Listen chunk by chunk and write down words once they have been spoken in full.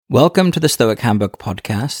Welcome to the Stoic Handbook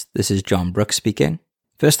podcast. This is John Brooks speaking.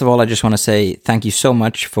 First of all, I just want to say thank you so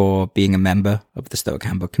much for being a member of the Stoic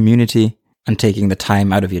Handbook community and taking the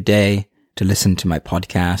time out of your day to listen to my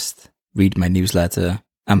podcast, read my newsletter,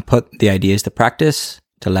 and put the ideas to practice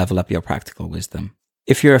to level up your practical wisdom.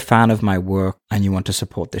 If you're a fan of my work and you want to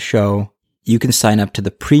support the show, you can sign up to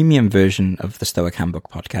the premium version of the Stoic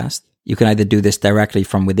Handbook podcast. You can either do this directly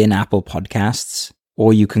from within Apple Podcasts,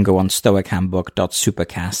 or you can go on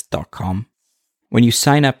stoichandbook.supercast.com. When you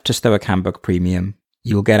sign up to Stoic Handbook Premium,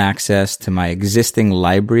 you'll get access to my existing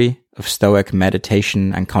library of Stoic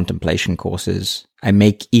meditation and contemplation courses. I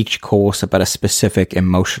make each course about a specific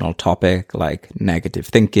emotional topic like negative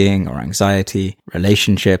thinking or anxiety,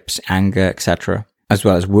 relationships, anger, etc., as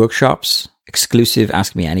well as workshops, exclusive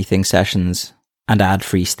Ask Me Anything sessions, and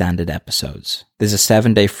ad-free standard episodes. There's a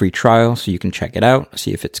 7-day free trial, so you can check it out,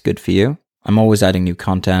 see if it's good for you. I'm always adding new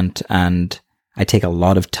content, and I take a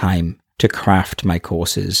lot of time to craft my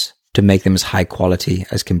courses to make them as high quality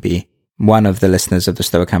as can be. One of the listeners of the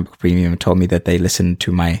Stoic Handbook Premium told me that they listened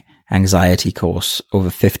to my anxiety course over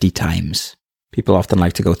 50 times. People often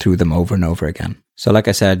like to go through them over and over again. So like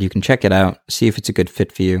I said, you can check it out, see if it's a good fit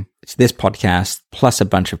for you. It's this podcast plus a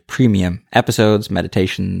bunch of premium episodes,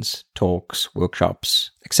 meditations, talks,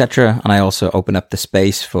 workshops, etc. And I also open up the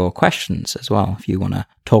space for questions as well. If you want to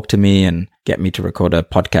talk to me and get me to record a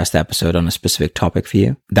podcast episode on a specific topic for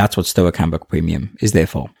you, that's what Stoic Handbook Premium is there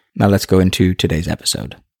for. Now let's go into today's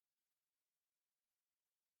episode.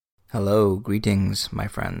 Hello, greetings, my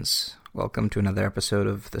friends. Welcome to another episode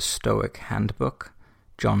of the Stoic Handbook.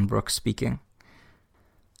 John Brooks speaking.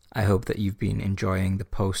 I hope that you've been enjoying the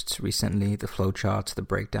posts recently, the flowcharts, the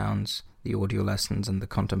breakdowns, the audio lessons, and the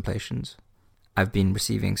contemplations. I've been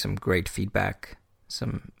receiving some great feedback,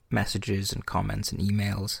 some messages and comments and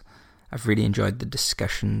emails. I've really enjoyed the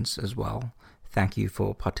discussions as well. Thank you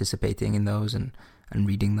for participating in those and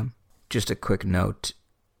reading them. Just a quick note,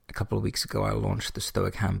 a couple of weeks ago I launched the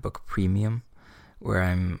Stoic Handbook Premium, where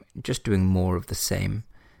I'm just doing more of the same.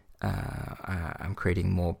 I'm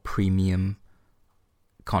creating more premium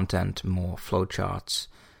content, more flowcharts,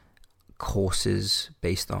 courses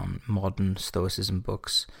based on modern Stoicism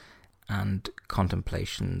books, and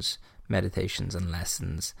contemplations, meditations, and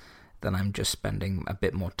lessons that I'm just spending a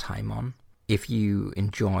bit more time on. If you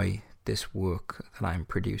enjoy this work that I'm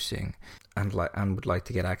producing and would like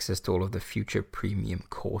to get access to all of the future premium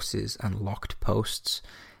courses and locked posts,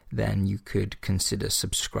 then you could consider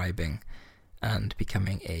subscribing and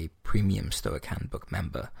becoming a premium Stoic Handbook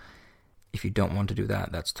member. If you don't want to do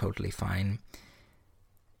that, that's totally fine.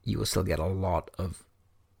 You will still get a lot of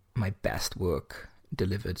my best work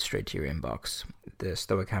delivered straight to your inbox. The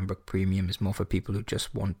Stoic Handbook Premium is more for people who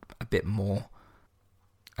just want a bit more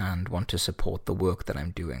and want to support the work that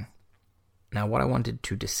I'm doing. Now, what I wanted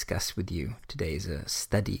to discuss with you today is a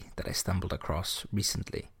study that I stumbled across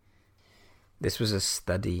recently. This was a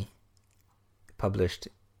study published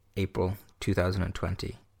April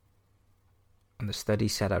 2020. And the study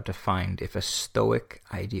set out to find if a Stoic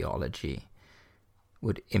ideology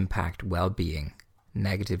would impact well-being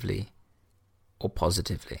negatively or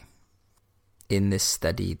positively. In this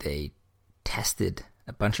study, they tested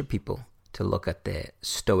a bunch of people to look at their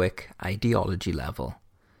Stoic ideology level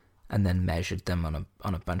and then measured them on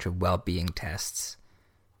a bunch of well-being tests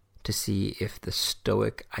to see if the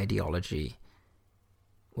Stoic ideology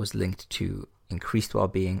was linked to increased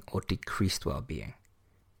well-being or decreased well-being.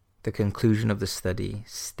 The conclusion of the study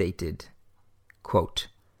stated, quote,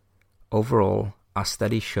 "Overall, our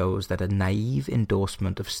study shows that a naive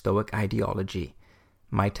endorsement of Stoic ideology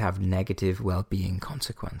might have negative well-being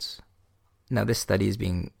consequence." Now, this study is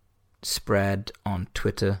being spread on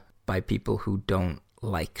Twitter by people who don't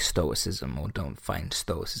like Stoicism or don't find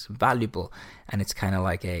Stoicism valuable, and it's kind of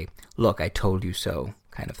like a, look, I told you so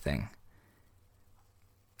kind of thing.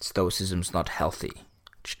 Stoicism's not healthy.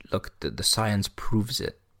 Look, the science proves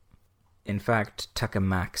it. In fact, Tucker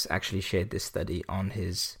Max actually shared this study on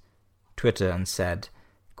his Twitter and said,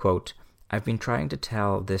 quote, "I've been trying to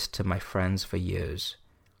tell this to my friends for years.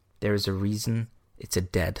 There is a reason it's a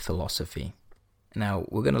dead philosophy." Now,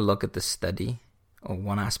 we're going to look at the study, or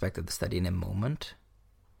one aspect of the study in a moment.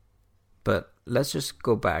 But let's just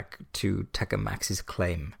go back to Tucker Max's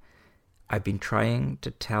claim. "I've been trying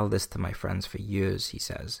to tell this to my friends for years," he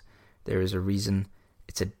says. "There is a reason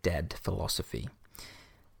it's a dead philosophy."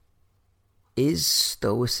 Is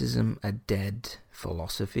Stoicism a dead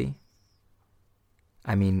philosophy?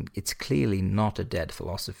 I mean, it's clearly not a dead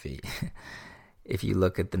philosophy. If you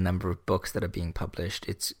look at the number of books that are being published,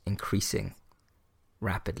 it's increasing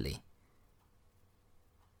rapidly.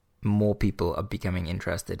 More people are becoming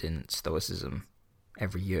interested in Stoicism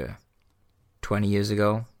every year. 20 years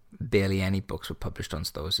ago, barely any books were published on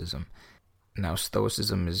Stoicism. Now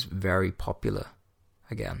Stoicism is very popular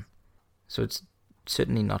again. So it's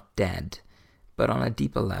certainly not dead. But on a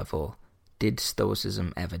deeper level, did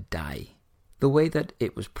Stoicism ever die? The way that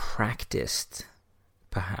it was practiced,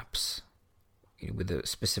 perhaps, with the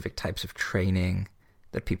specific types of training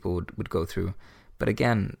that people would go through. But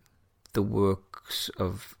again, the works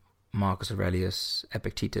of Marcus Aurelius,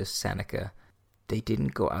 Epictetus, Seneca, they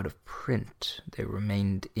didn't go out of print. They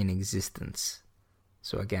remained in existence.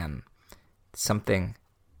 So again, something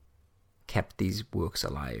kept these works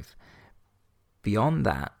alive. Beyond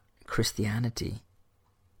that, Christianity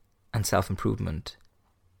and self-improvement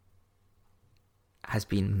has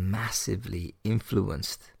been massively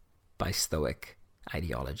influenced by Stoic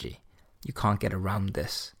ideology. You can't get around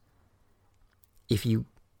this. If you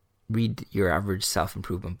read your average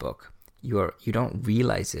self-improvement book, you don't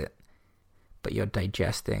realize it, but you're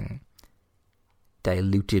digesting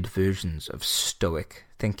diluted versions of Stoic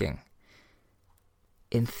thinking.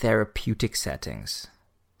 In therapeutic settings,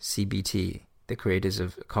 CBT, the creators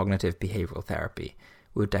of cognitive behavioral therapy,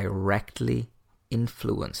 were directly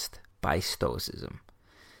influenced by Stoicism.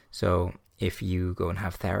 So if you go and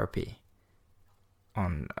have therapy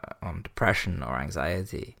on depression or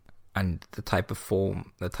anxiety, and the type of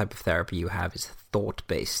therapy you have is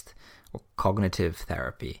thought-based or cognitive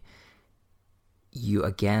therapy, you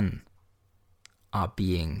again are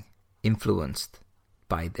being influenced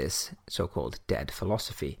by this so-called dead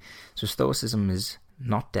philosophy. So Stoicism is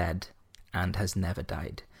not dead and has never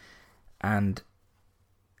died. And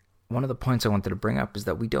one of the points I wanted to bring up is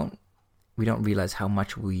that we don't realize how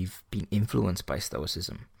much we've been influenced by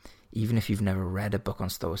Stoicism. Even if you've never read a book on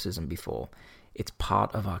Stoicism before, it's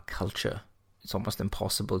part of our culture. It's almost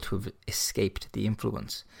impossible to have escaped the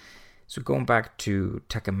influence. So going back to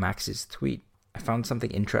Tucker Max's tweet, I found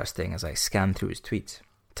something interesting as I scanned through his tweets.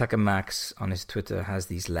 Tucker Max on his Twitter has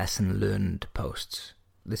these lesson learned posts.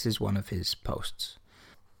 This is one of his posts.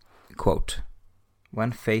 Quote,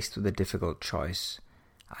 "When faced with a difficult choice,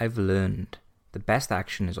 I've learned the best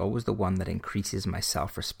action is always the one that increases my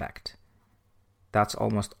self-respect. That's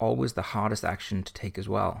almost always the hardest action to take as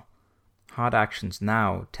well. Hard actions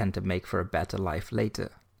now tend to make for a better life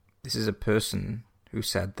later." This is a person who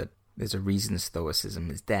said that there's a reason Stoicism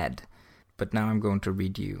is dead. But now I'm going to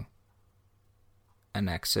read you an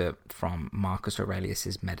excerpt from Marcus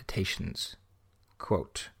Aurelius' Meditations.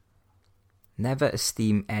 Quote, "Never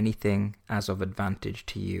esteem anything as of advantage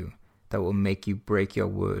to you that will make you break your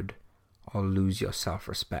word or lose your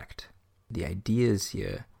self-respect." The ideas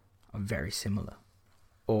here are very similar.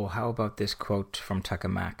 Or how about this quote from Tucker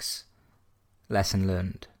Max? Lesson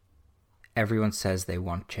learned. "Everyone says they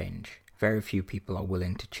want change. Very few people are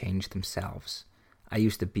willing to change themselves. I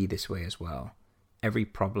used to be this way as well. Every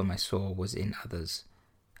problem I saw was in others.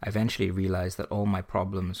 I eventually realized that all my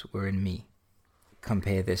problems were in me."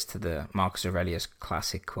 Compare this to the Marcus Aurelius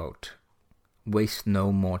classic quote, "Waste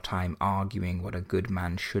no more time arguing what a good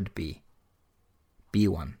man should be. Be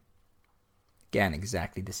one." Again,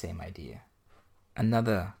 exactly the same idea.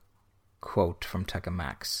 Another quote from Tucker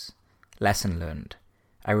Max. Lesson learned.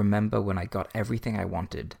 "I remember when I got everything I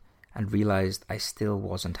wanted and realized I still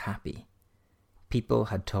wasn't happy. People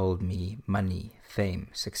had told me money, fame,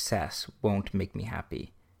 success won't make me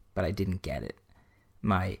happy, but I didn't get it.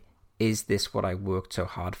 My 'is this what I worked so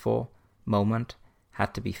hard for?' moment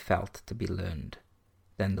had to be felt to be learned.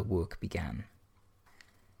 Then the work began."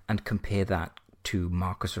 And compare that to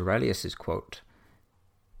Marcus Aurelius' quote,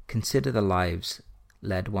 "Consider the lives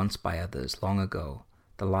led once by others long ago,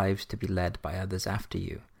 the lives to be led by others after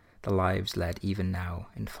you, the lives led even now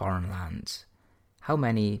in foreign lands. How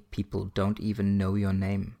many people don't even know your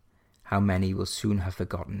name? How many will soon have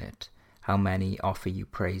forgotten it? How many offer you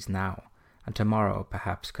praise now, and tomorrow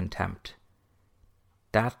perhaps contempt?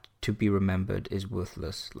 That to be remembered is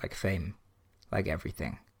worthless, like fame, like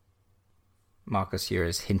everything." Marcus here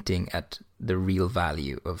is hinting at the real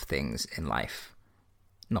value of things in life,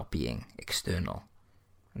 not being external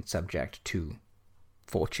and subject to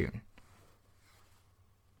fortune,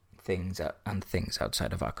 things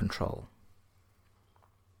outside of our control.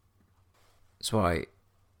 So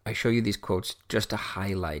I show you these quotes just to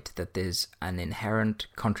highlight that there's an inherent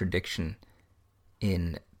contradiction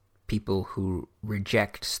in people who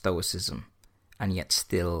reject Stoicism and yet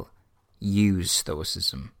still use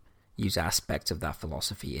Stoicism, use aspects of that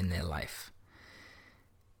philosophy in their life.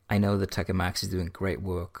 I know that Tucker Max is doing great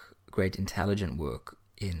work, great intelligent work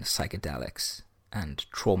in psychedelics and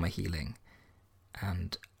trauma healing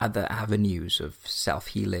and other avenues of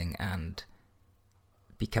self-healing and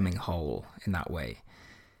becoming whole in that way.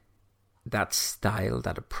 that style,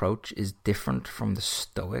 that approach is different from the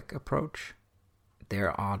Stoic approach.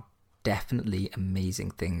 There are definitely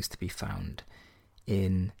amazing things to be found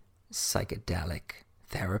in psychedelic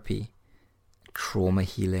therapy, trauma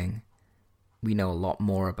healing. We know a lot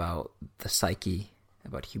more about the psyche,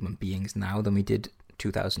 about human beings now than we did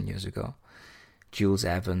 2,000 years ago. Jules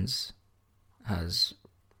Evans has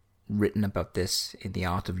written about this in The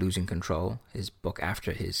Art of Losing Control, his book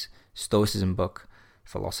after his Stoicism book,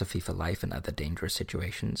 Philosophy for Life and Other Dangerous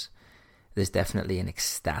Situations. There's definitely an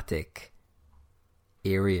ecstatic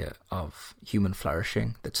area of human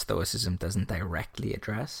flourishing that Stoicism doesn't directly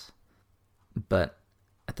address. But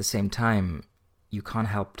at the same time, you can't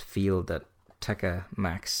help but feel that Tucker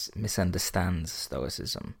Max misunderstands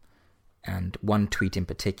Stoicism. And one tweet in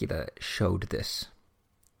particular showed this.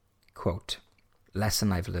 Quote,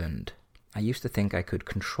 "Lesson I've learned. I used to think I could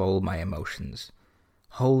control my emotions.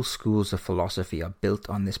 Whole schools of philosophy are built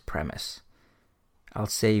on this premise. I'll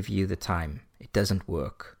save you the time. It doesn't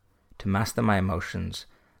work. To master my emotions,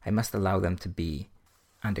 I must allow them to be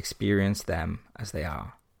and experience them as they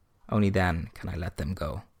are. Only then can I let them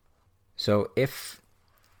go." So if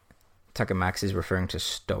Tucker Max is referring to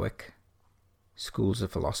Stoic schools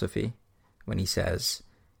of philosophy, when he says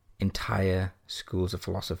entire schools of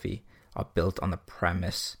philosophy are built on the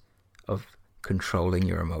premise of controlling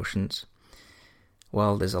your emotions,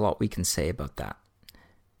 well, there's a lot we can say about that.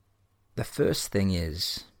 The first thing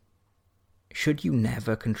is, should you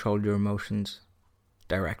never control your emotions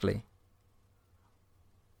directly?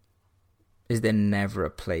 Is there never a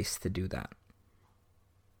place to do that?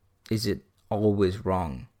 Is it always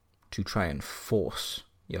wrong to try and force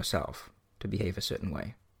yourself to behave a certain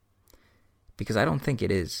way? Because I don't think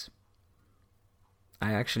it is.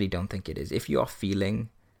 I actually don't think it is. If you're feeling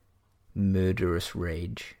murderous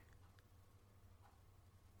rage,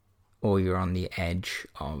 or you're on the edge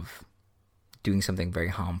of doing something very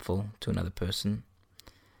harmful to another person,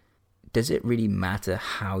 does it really matter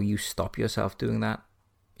how you stop yourself doing that?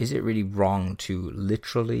 Is it really wrong to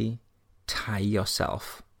literally tie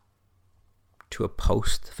yourself to a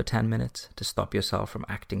post for 10 minutes to stop yourself from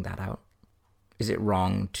acting that out? Is it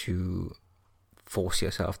wrong to force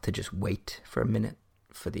yourself to just wait for a minute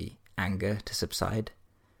for the anger to subside?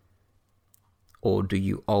 Or do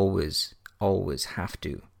you always have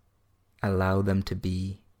to allow them to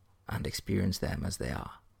be and experience them as they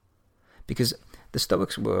are? Because the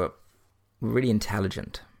Stoics were really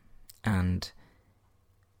intelligent, and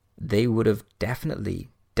they would have definitely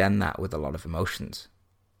done that with a lot of emotions.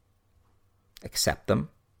 Accept them,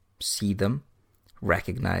 see them,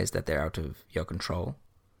 recognize that they're out of your control,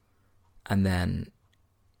 and then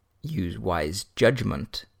use wise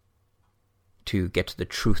judgment to get to the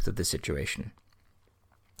truth of the situation.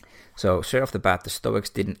 So straight off the bat, the Stoics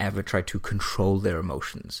didn't ever try to control their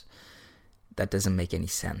emotions. That doesn't make any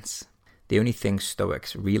sense. The only thing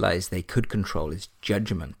Stoics realized they could control is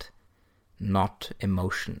judgment, not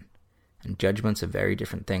emotion. And judgment's a very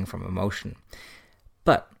different thing from emotion.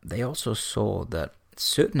 But they also saw that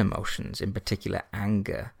certain emotions, in particular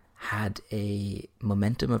anger, had a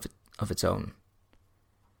momentum of its own.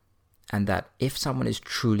 And that if someone is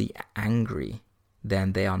truly angry,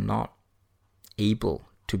 then they are not able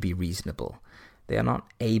to be reasonable. They are not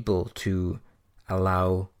able to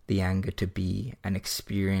allow the anger to be and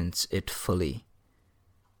experience it fully.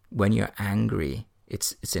 When you're angry,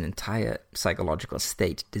 it's an entire psychological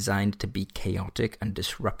state designed to be chaotic and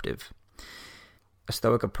disruptive. A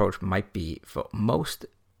Stoic approach might be, for most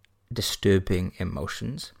disturbing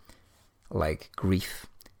emotions, like grief,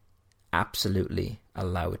 absolutely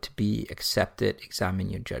allow it to be, accept it, examine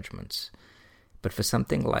your judgments. But for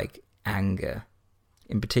something like anger,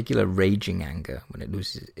 in particular raging anger, when it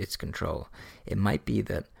loses its control, it might be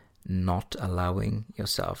that not allowing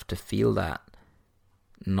yourself to feel that,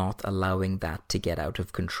 not allowing that to get out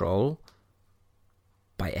of control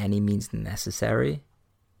by any means necessary,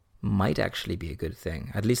 might actually be a good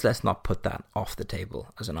thing. At least let's not put that off the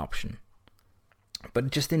table as an option.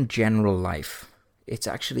 But just in general life, it's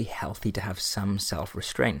actually healthy to have some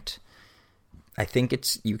self-restraint. I think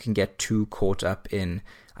you can get too caught up in,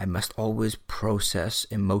 I must always process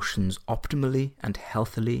emotions optimally and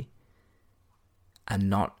healthily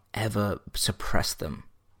and not ever suppress them.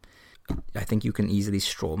 I think you can easily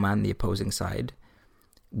strawman the opposing side,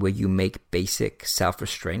 where you make basic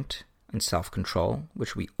self-restraint and self-control,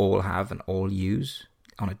 which we all have and all use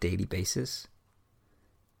on a daily basis,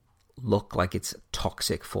 look like it's a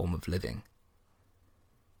toxic form of living,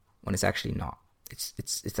 when it's actually not.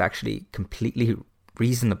 It's actually completely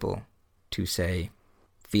reasonable to say,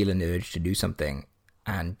 feel an urge to do something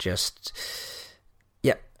and just,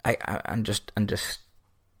 I'm just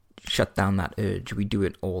shut down that urge. We do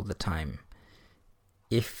it all the time.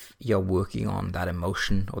 If you're working on that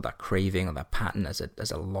emotion or that craving or that pattern as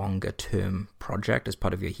a longer term project, as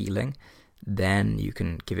part of your healing, then you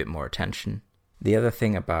can give it more attention. The other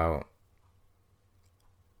thing about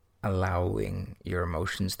allowing your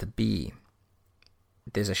emotions to be,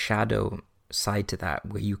 there's a shadow side to that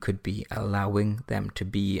where you could be allowing them to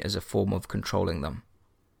be as a form of controlling them,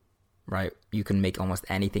 right? You can make almost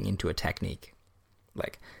anything into a technique.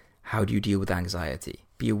 Like, how do you deal with anxiety?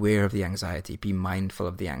 Be aware of the anxiety. Be mindful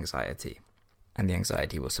of the anxiety. And the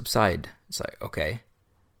anxiety will subside. It's like, okay,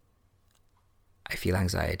 I feel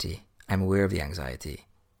anxiety. I'm aware of the anxiety.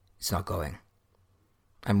 It's not going.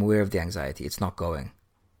 I'm aware of the anxiety. It's not going.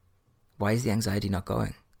 Why is the anxiety not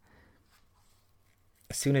going?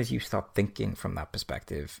 As soon as you stop thinking from that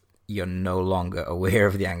perspective, you're no longer aware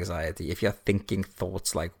of the anxiety. If you're thinking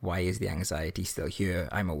thoughts like, why is the anxiety still here?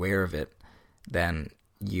 I'm aware of it. Then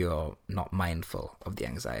you're not mindful of the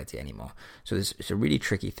anxiety anymore. So it's a really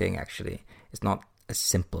tricky thing, actually. It's not as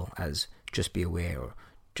simple as just be aware or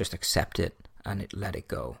just accept it and let it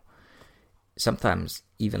go. Sometimes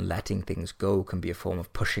even letting things go can be a form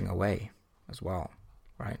of pushing away as well,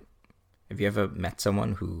 right? Have you ever met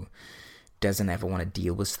someone who doesn't ever want to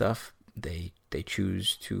deal with stuff? They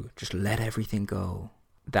choose to just let everything go.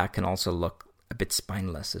 That can also look a bit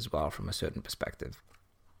spineless as well from a certain perspective.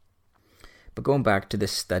 But going back to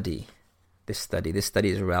this study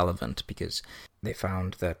is relevant because they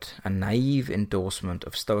found that a naive endorsement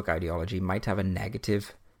of Stoic ideology might have a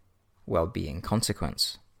negative well-being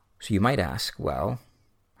consequence. So you might ask, well,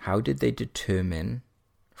 how did they determine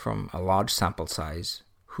from a large sample size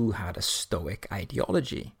who had a Stoic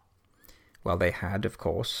ideology? Well, they had, of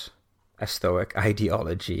course, a Stoic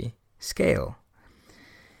ideology scale.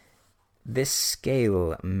 This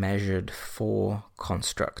scale measured 4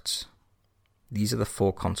 constructs. These are the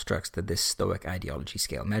 4 constructs that this Stoic ideology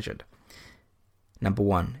scale measured. Number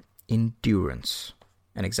 1, endurance.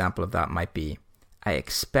 An example of that might be, I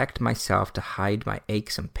expect myself to hide my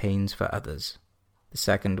aches and pains for others. The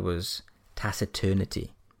second was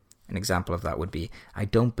taciturnity. An example of that would be, I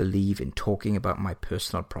don't believe in talking about my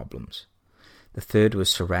personal problems. The third was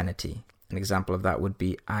serenity. An example of that would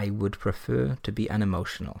be, I would prefer to be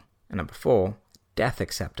unemotional. And number 4, death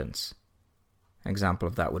acceptance. An example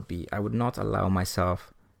of that would be, I would not allow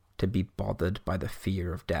myself to be bothered by the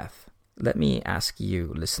fear of death. Let me ask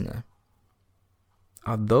you, listener,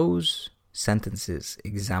 are those sentences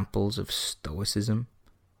examples of Stoicism?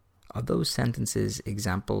 Are those sentences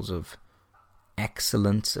examples of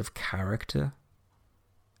excellence of character,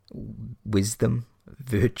 wisdom,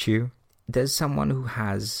 virtue? Does someone who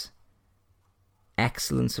has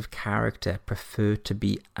excellence of character prefer to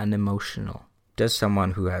be unemotional? Does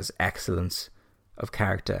someone who has excellence of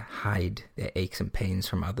character hide their aches and pains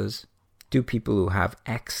from others? Do people who have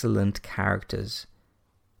excellent characters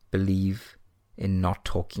believe in not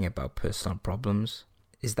talking about personal problems?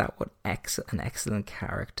 Is that what an excellent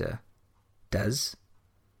character does?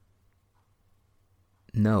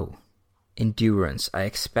 No. Endurance. I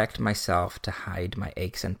expect myself to hide my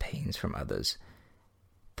aches and pains from others.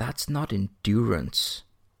 That's not endurance.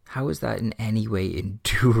 How is that in any way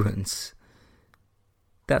endurance?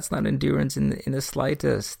 That's not endurance in the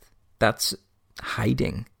slightest. That's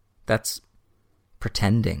hiding. That's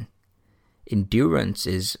pretending. Endurance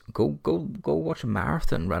is go watch a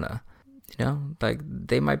marathon runner. You know, like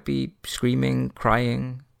they might be screaming,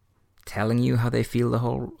 crying, telling you how they feel the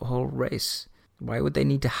whole race. Why would they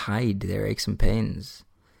need to hide their aches and pains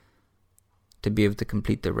to be able to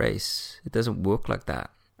complete the race? It doesn't work like that.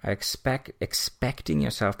 Expecting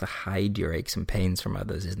yourself to hide your aches and pains from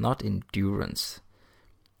others is not endurance.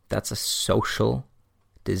 That's a social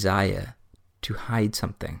desire to hide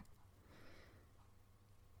something.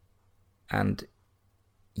 And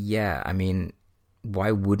yeah, I mean,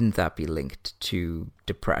 why wouldn't that be linked to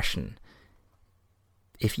depression?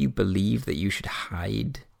 If you believe that you should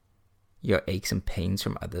hide your aches and pains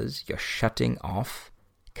from others, you're shutting off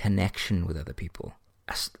connection with other people.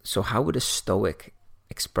 So how would a Stoic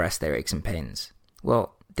express their aches and pains?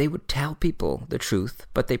 Well, they would tell people the truth,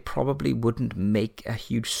 but they probably wouldn't make a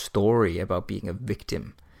huge story about being a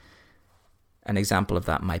victim. An example of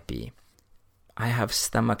that might be, I have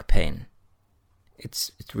stomach pain.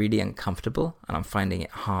 It's really uncomfortable and I'm finding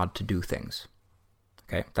it hard to do things.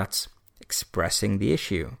 Okay, that's expressing the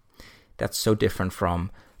issue. That's so different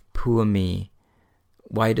from, poor me,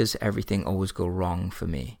 why does everything always go wrong for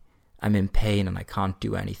me? I'm in pain and I can't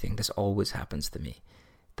do anything. This always happens to me.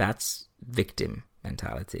 That's victim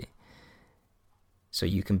mentality. So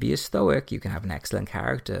you can be a Stoic, you can have an excellent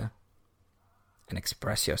character and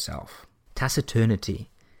express yourself. Taciturnity.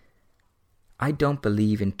 I don't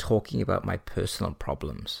believe in talking about my personal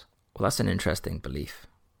problems. Well, that's an interesting belief.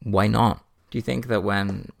 Why not? Do you think that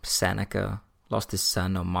when Seneca lost his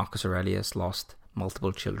son, or Marcus Aurelius lost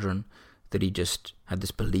multiple children, that he just had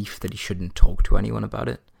this belief that he shouldn't talk to anyone about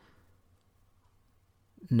it?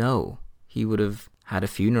 No, he would have had a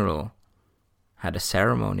funeral, had a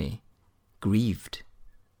ceremony, grieved.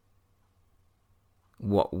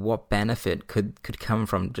 What benefit could come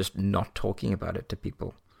from just not talking about it to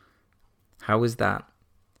people? How is that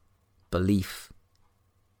belief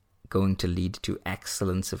going to lead to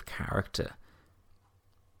excellence of character,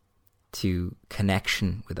 to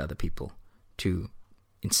connection with other people, to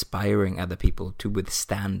inspiring other people to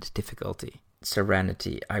withstand difficulty?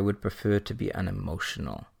 Serenity. I would prefer to be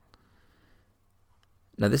unemotional.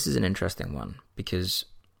 Now, this is an interesting one, because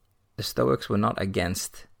the Stoics were not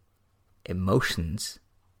against emotions.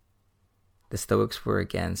 The Stoics were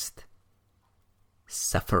against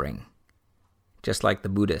suffering. Just like the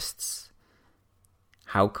Buddhists.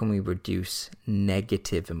 How can we reduce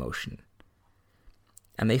negative emotion?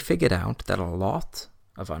 And they figured out that a lot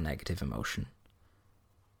of our negative emotion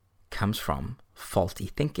comes from faulty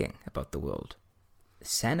thinking about the world.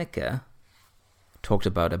 Seneca talked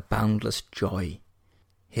about a boundless joy.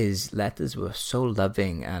 His letters were so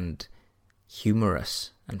loving and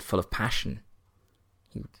humorous and full of passion.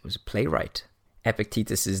 He was a playwright.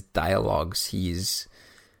 Epictetus's dialogues, he's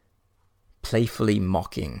playfully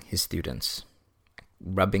mocking his students,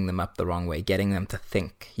 rubbing them up the wrong way, getting them to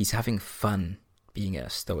think. He's having fun being a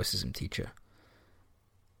Stoicism teacher.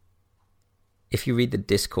 If you read the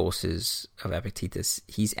discourses of Epictetus,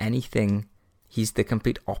 he's the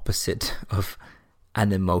complete opposite of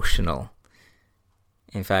unemotional.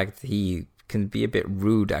 In fact, he can be a bit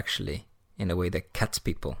rude, actually, in a way that cuts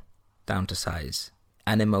people down to size.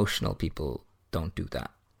 Unemotional people don't do that.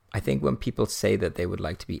 I think when people say that they would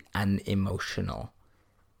like to be unemotional,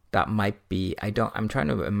 that might be, I'm trying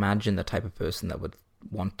to imagine the type of person that would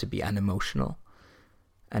want to be unemotional.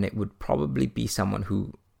 And it would probably be someone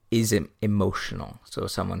who is emotional. So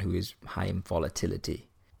someone who is high in volatility.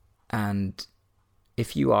 And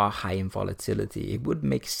if you are high in volatility, it would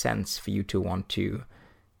make sense for you to want to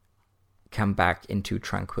come back into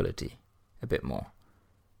tranquility a bit more.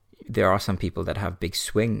 There are some people that have big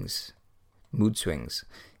swings, mood swings,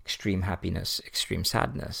 extreme happiness, extreme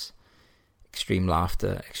sadness, extreme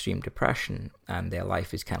laughter, extreme depression, and their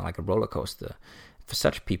life is kind of like a roller coaster. For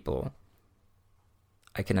such people,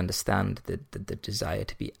 I can understand the desire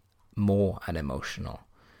to be more unemotional,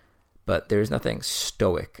 but there is nothing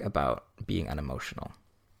stoic about being unemotional.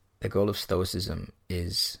 The goal of Stoicism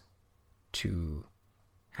is to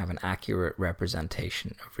have an accurate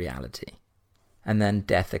representation of reality. And then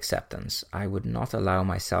death acceptance. I would not allow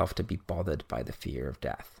myself to be bothered by the fear of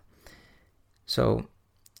death. So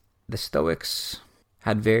the Stoics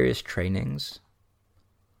had various trainings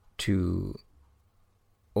to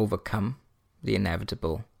overcome the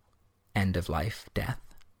inevitable end of life, death,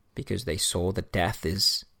 because they saw that death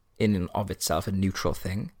is in and of itself a neutral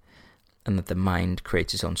thing, and that the mind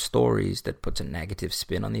creates its own stories that puts a negative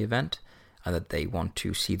spin on the event, and that they want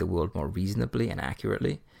to see the world more reasonably and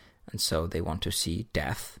accurately, and so they want to see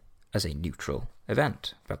death as a neutral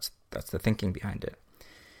event. That's the thinking behind it.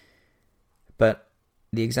 But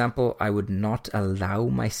the example, I would not allow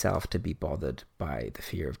myself to be bothered by the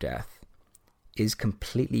fear of death, is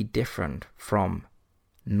completely different from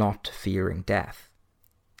not fearing death.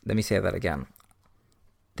 Let me say that again.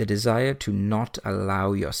 The desire to not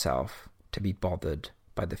allow yourself to be bothered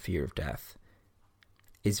by the fear of death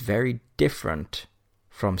is very different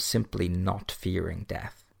from simply not fearing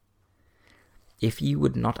death. If you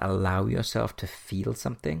would not allow yourself to feel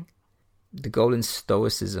something, the goal in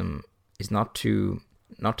Stoicism is not to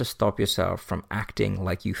stop yourself from acting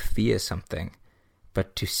like you fear something,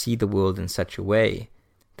 but to see the world in such a way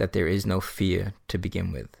that there is no fear to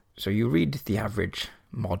begin with. So you read the average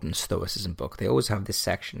modern Stoicism book, they always have this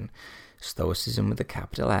section, Stoicism with a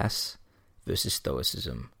capital S versus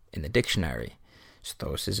Stoicism in the dictionary.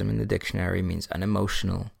 Stoicism in the dictionary means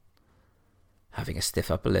unemotional, having a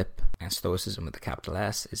stiff upper lip, and Stoicism with a capital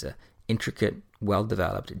S is a intricate,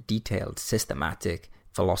 well-developed, detailed, systematic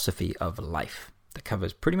philosophy of life that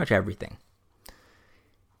covers pretty much everything.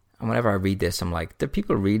 And whenever I read this, I'm like, do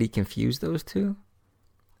people really confuse those two?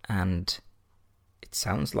 And it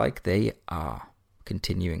sounds like they are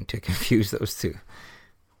continuing to confuse those two.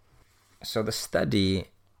 So the study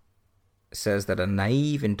says that a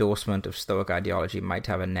naive endorsement of Stoic ideology might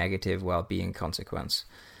have a negative well-being consequence.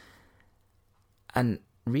 And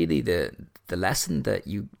really the lesson that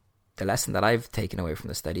I've taken away from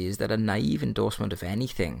the study is that a naive endorsement of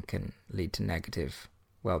anything can lead to negative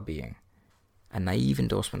well-being. A naive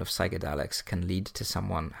endorsement of psychedelics can lead to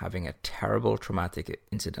someone having a terrible traumatic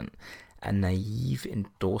incident. A naive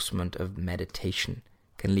endorsement of meditation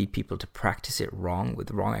can lead people to practice it wrong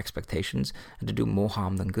with wrong expectations and to do more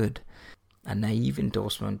harm than good. A naive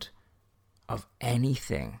endorsement of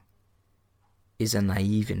anything is a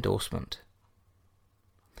naive endorsement.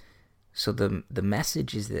 So the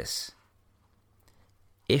message is this: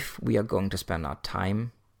 if we are going to spend our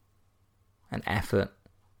time and effort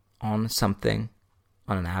on something,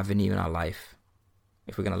 on an avenue in our life,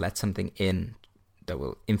 if we're going to let something in that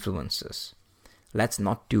will influence us, let's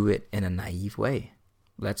not do it in a naive way.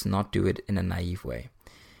 Let's not do it in a naive way.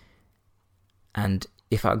 And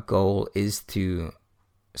if our goal is to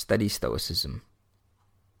study Stoicism,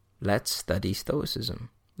 let's study Stoicism.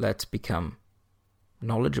 Let's become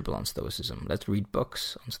knowledgeable on Stoicism. Let's read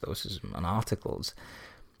books on Stoicism and articles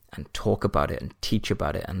and talk about it and teach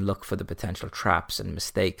about it and look for the potential traps and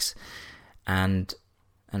mistakes and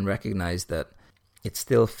recognize that it's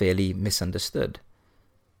still fairly misunderstood.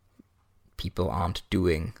 People aren't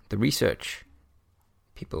doing the research.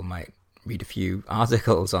 People might read a few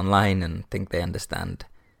articles online and think they understand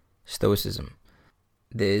Stoicism.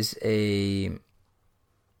 There's an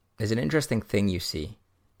interesting thing you see.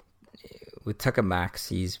 With Tucker Max,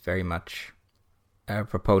 he's very much a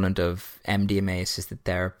proponent of MDMA-assisted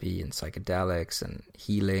therapy and psychedelics and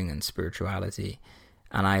healing and spirituality.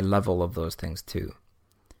 And I love all of those things too.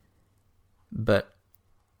 But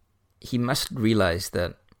he must realize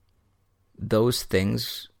that those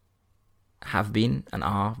things have been and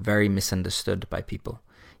are very misunderstood by people.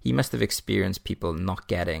 He must have experienced people not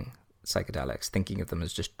getting psychedelics, thinking of them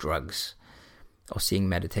as just drugs, or seeing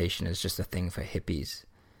meditation as just a thing for hippies.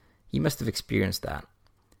 He must have experienced that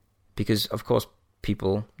because, of course,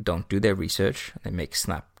 people don't do their research. They make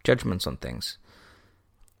snap judgments on things.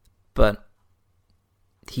 But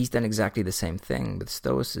he's done exactly the same thing with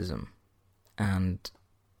Stoicism. And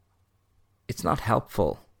it's not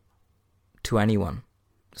helpful to anyone.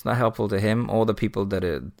 It's not helpful to him or the people that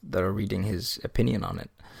are reading his opinion on it.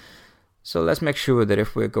 So let's make sure that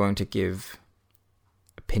if we're going to give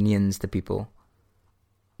opinions to people,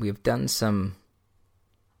 we have done some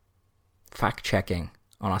fact-checking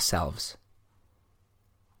on ourselves.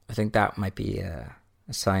 I think that might be a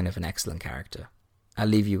sign of an excellent character. I'll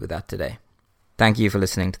leave you with that today. Thank you for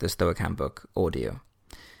listening to the Stoic Handbook audio.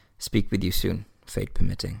 Speak with you soon, fate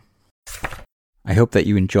permitting. I hope that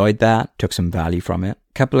you enjoyed that, took some value from it.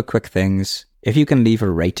 A couple of quick things. If you can leave a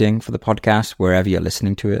rating for the podcast wherever you're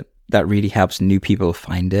listening to it, that really helps new people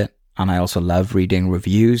find it. And I also love reading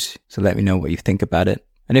reviews, so let me know what you think about it.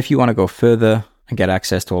 And if you want to go further and get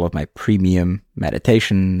access to all of my premium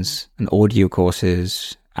meditations and audio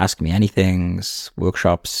courses, Ask Me Anythings,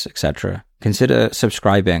 workshops, etc., consider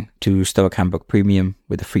subscribing to Stoic Handbook Premium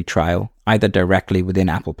with a free trial, either directly within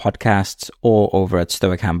Apple Podcasts or over at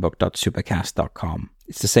stoichandbook.supercast.com.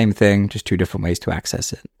 It's the same thing, just two different ways to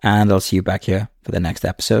access it. And I'll see you back here for the next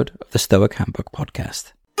episode of the Stoic Handbook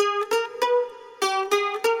Podcast.